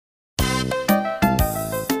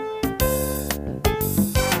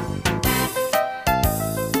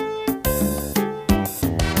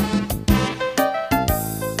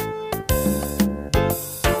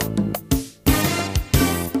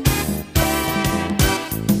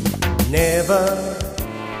Never,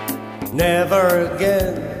 never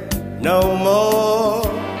again, no more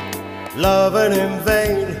loving in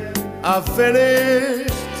vain. I've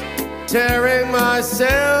finished tearing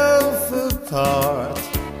myself apart.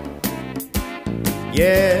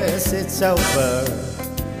 Yes, it's over,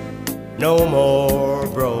 no more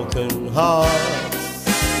broken hearts.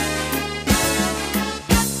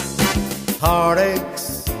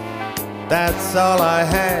 Heartaches, that's all I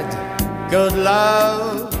had. Good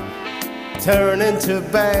love turn into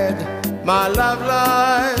bad. My love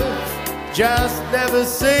life just never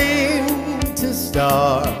seemed to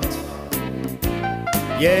start.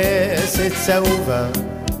 Yes, it's over,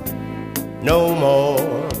 no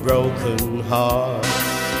more broken hearts.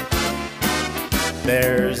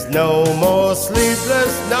 There's no more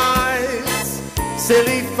sleepless nights,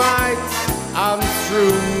 silly fights, I'm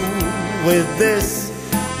through with this.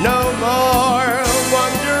 No more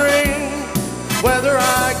wondering whether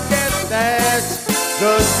I get that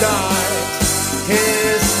good night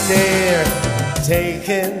kiss near.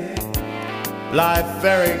 Taking life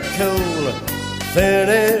very cool,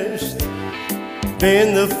 finished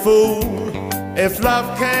being the fool. If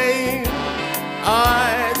love came,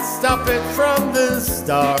 I'd stop it from the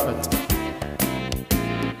start.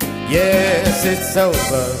 Yes, it's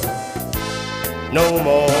over, no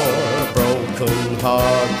more broken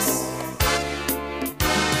hearts.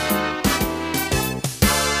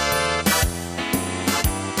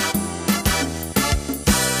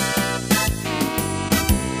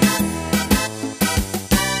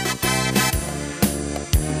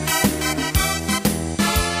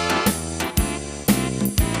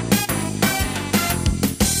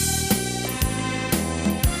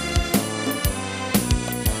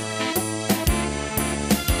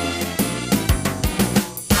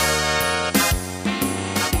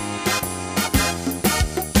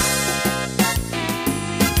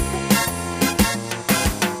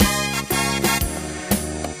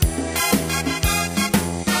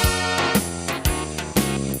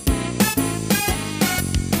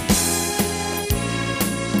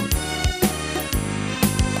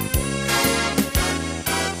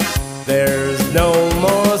 There's no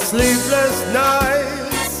more sleepless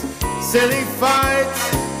nights, silly fights,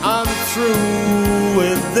 I'm through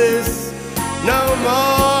with this. No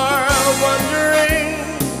more wondering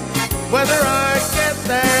whether I get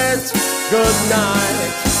that good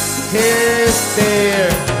night kiss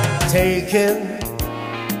dear. Taking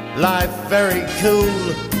life very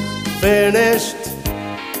cool, finished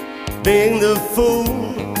being the fool.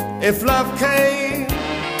 If love came,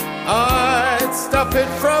 I'd stop it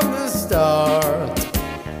from the start.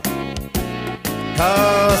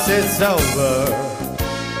 'Cause it's over,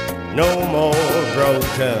 no more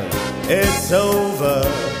broken. It's over,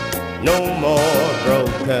 no more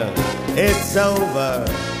broken. It's over,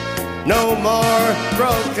 no more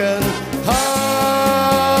broken hearts.